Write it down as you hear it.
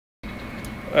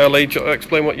Lee,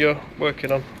 explain what you're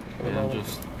working on. Yeah, I'm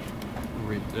just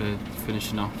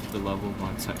finishing off the level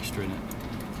by texturing it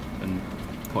and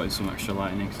putting some extra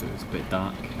lighting in so it's a bit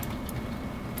dark.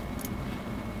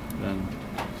 Then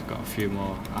it's got a few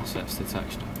more assets to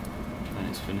texture and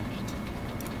it's finished.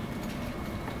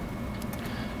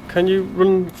 Can you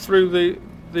run through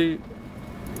the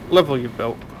level you've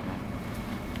built?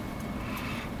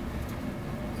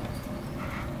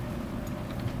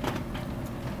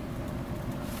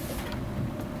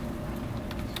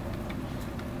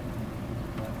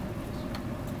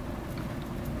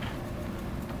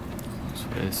 So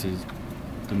this is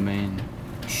the main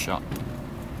shop.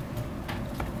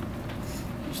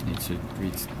 Just need to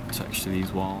retexture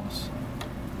these walls.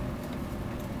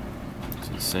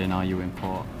 So it's saying how you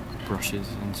import brushes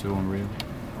into Unreal.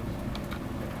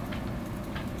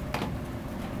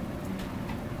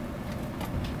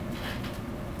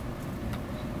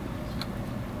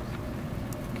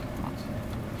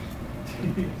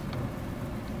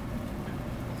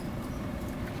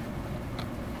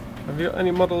 Have you got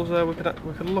any models there we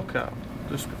could look at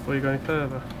just before you go any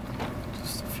further?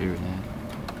 Just a few in here.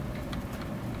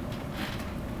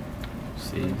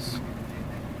 These.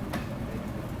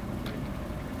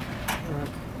 Right.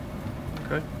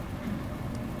 Okay.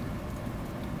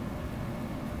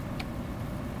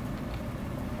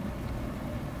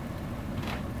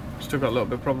 Still got a little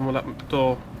bit of problem with that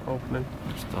door opening.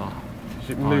 Which door? Does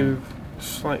it move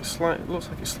slight? Looks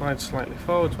like it slides slightly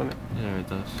forwards when it. Yeah, it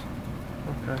does.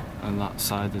 Okay. And that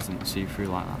side doesn't see through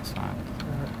like that side.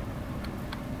 Right.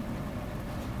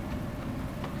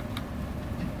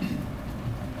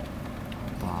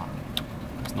 But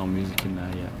there's no music in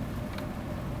there yet.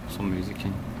 Some music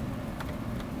in.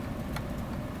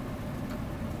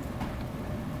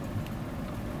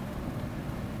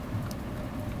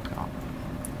 Got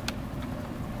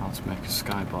how to make a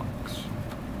skybox.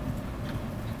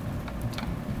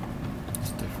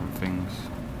 Just different things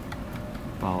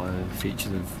about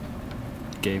features of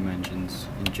game engines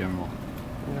in general.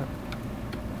 Yeah.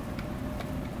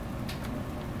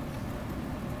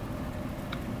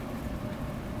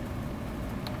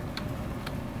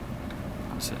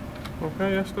 That's it.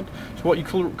 Okay, that's good. So what are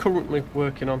you currently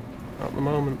working on at the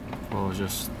moment? Well,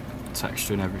 just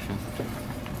texturing everything.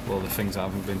 Well, the things that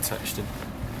haven't been textured.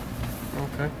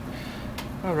 Okay.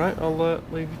 Alright, I'll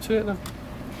leave you to it then.